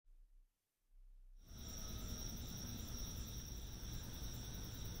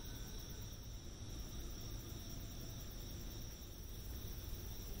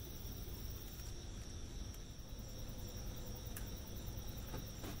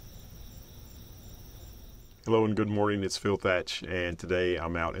Hello and good morning, it's Phil Thatch, and today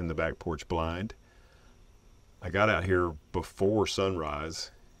I'm out in the back porch blind. I got out here before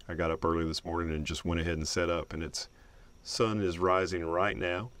sunrise. I got up early this morning and just went ahead and set up, and it's sun is rising right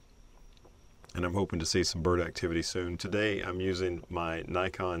now, and I'm hoping to see some bird activity soon. Today I'm using my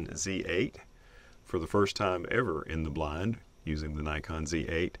Nikon Z8 for the first time ever in the blind, using the Nikon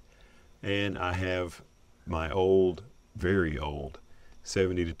Z8, and I have my old, very old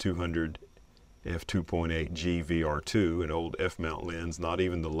 70-200 f2.8G VR2, an old f-mount lens, not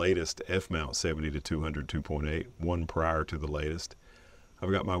even the latest f-mount 70-200 2.8, one prior to the latest. I've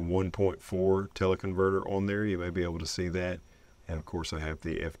got my 1.4 teleconverter on there, you may be able to see that, and of course I have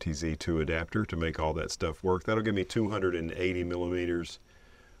the FTZ2 adapter to make all that stuff work. That'll give me 280 millimeters,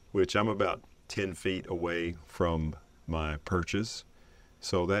 which I'm about 10 feet away from my perches,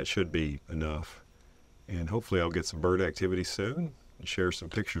 so that should be enough, and hopefully I'll get some bird activity soon and share some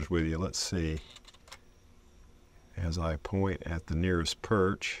pictures with you. Let's see. As I point at the nearest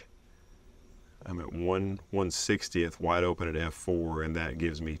perch, I'm at 1/160th wide open at f4, and that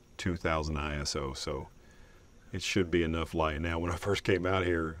gives me 2000 ISO, so it should be enough light. Now when I first came out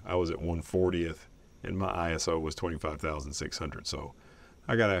here I was at 1/40th and my ISO was 25,600, so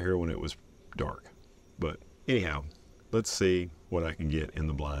I got out here when it was dark. But anyhow, let's see what I can get in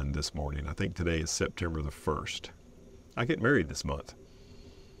the blind this morning. I think today is September the 1st. I get married this month.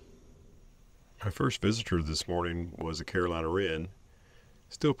 My first visitor this morning was a Carolina wren.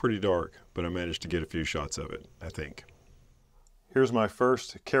 Still pretty dark, but I managed to get a few shots of it, I think. Here's my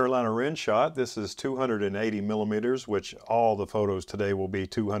first Carolina wren shot. This is 280 millimeters, which all the photos today will be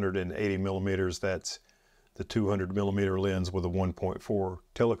 280 millimeters. That's the 200 millimeter lens with a 1.4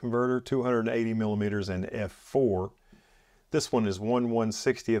 teleconverter, 280 millimeters and f4. This one is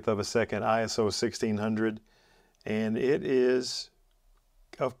 1/160th of a second, ISO 1600. And it is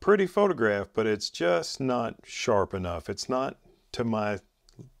a pretty photograph, but it's just not sharp enough. It's not to my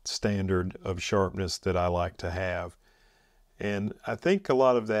standard of sharpness that I like to have. And I think a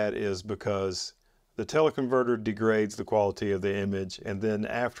lot of that is because the teleconverter degrades the quality of the image, and then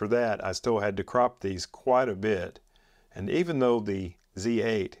after that I still had to crop these quite a bit. And even though the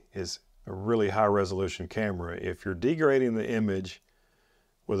Z8 is a really high resolution camera, if you're degrading the image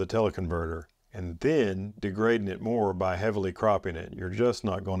with a teleconverter and then degrading it more by heavily cropping it, you're just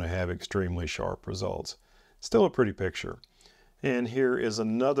not going to have extremely sharp results. Still a pretty picture. And here is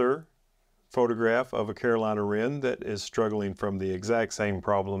another photograph of a Carolina wren that is struggling from the exact same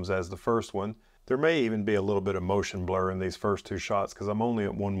problems as the first one. There may even be a little bit of motion blur in these first two shots because I'm only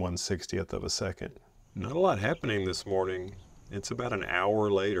at 1/160th of a second. Not a lot happening this morning. It's about an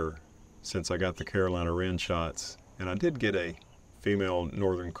hour later since I got the Carolina wren shots, and I did get a female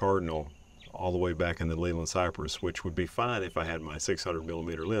northern cardinal all the way back in the Leland cypress, which would be fine if I had my 600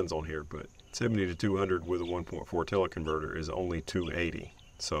 millimeter lens on here, but 70-200 with a 1.4 teleconverter is only 280,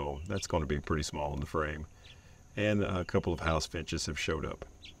 so that's going to be pretty small in the frame. And a couple of house finches have showed up.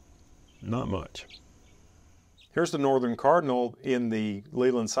 Not much. Here's the northern cardinal in the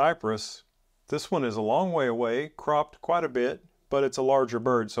Leland cypress. This one is a long way away, cropped quite a bit, but it's a larger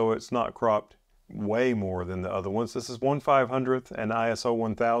bird, so it's not cropped way more than the other ones. This is 1/500th and ISO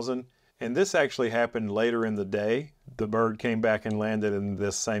 1000. And this actually happened later in the day. The bird came back and landed in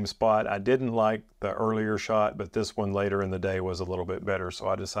this same spot. I didn't like the earlier shot, but this one later in the day was a little bit better, so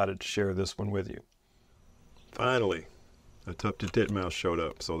I decided to share this one with you. Finally, a tufted titmouse showed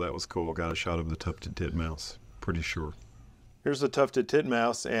up, so that was cool. Got a shot of the tufted titmouse, pretty sure. Here's the tufted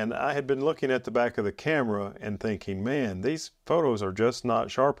titmouse, and I had been looking at the back of the camera and thinking, man, these photos are just not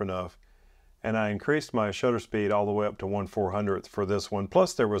sharp enough. And I increased my shutter speed all the way up to 1/400th for this one.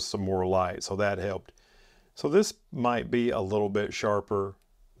 Plus there was some more light, so that helped. So this might be a little bit sharper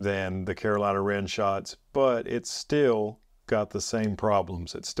than the Carolina wren shots, but it's still got the same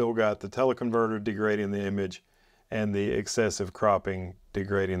problems. It's still got the teleconverter degrading the image and the excessive cropping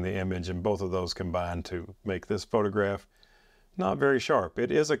degrading the image, and both of those combined to make this photograph not very sharp. It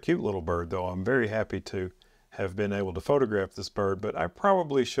is a cute little bird though. I'm very happy to have been able to photograph this bird, but I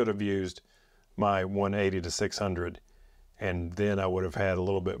probably should have used my 180-600, and then I would have had a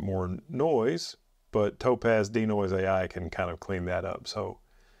little bit more noise, but Topaz Denoise AI can kind of clean that up. So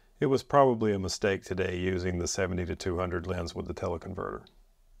it was probably a mistake today using the 70-200 lens with the teleconverter.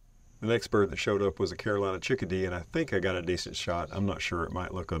 The next bird that showed up was a Carolina chickadee, and I think I got a decent shot. I'm not sure. It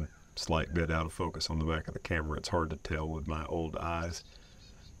might look a slight bit out of focus on the back of the camera. It's hard to tell with my old eyes,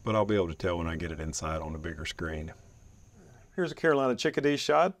 but I'll be able to tell when I get it inside on a bigger screen. Here's a Carolina chickadee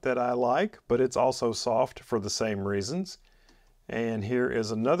shot that I like, but it's also soft for the same reasons. And here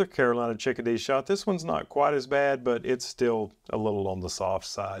is another Carolina chickadee shot. This one's not quite as bad, but it's still a little on the soft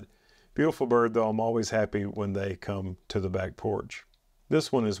side. Beautiful bird though. I'm always happy when they come to the back porch.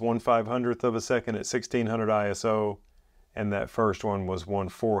 This one is 1/500th of a second at 1600 ISO, and that first one was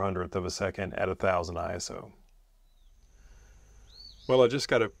 1/400th of a second at 1000 ISO. Well, I just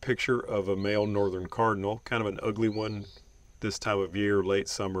got a picture of a male northern cardinal, kind of an ugly one. This time of year, late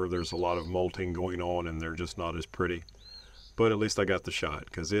summer, there's a lot of molting going on and they're just not as pretty. But at least I got the shot,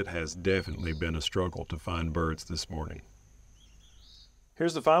 because it has definitely been a struggle to find birds this morning.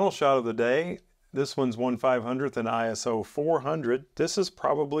 Here's the final shot of the day. This one's 1/500th and ISO 400. This is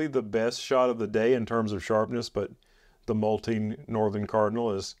probably the best shot of the day in terms of sharpness, but the molting northern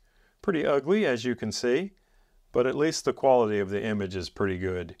cardinal is pretty ugly, as you can see. But at least the quality of the image is pretty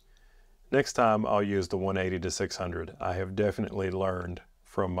good. Next time I'll use the 180 to 600. I have definitely learned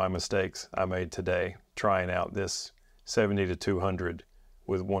from my mistakes I made today trying out this 70 to 200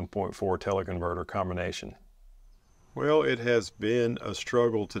 with 1.4 teleconverter combination. Well, it has been a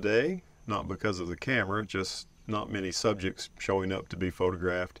struggle today, not because of the camera, just not many subjects showing up to be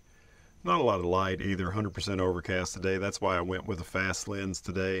photographed. Not a lot of light either, 100% overcast today. That's why I went with a fast lens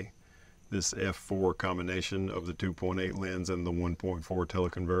today. This f4 combination of the 2.8 lens and the 1.4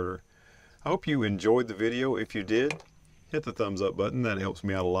 teleconverter. I hope you enjoyed the video. If you did, hit the thumbs up button. That helps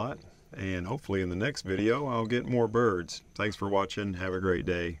me out a lot. And hopefully in the next video, I'll get more birds. Thanks for watching. Have a great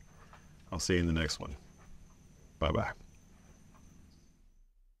day. I'll see you in the next one. Bye-bye.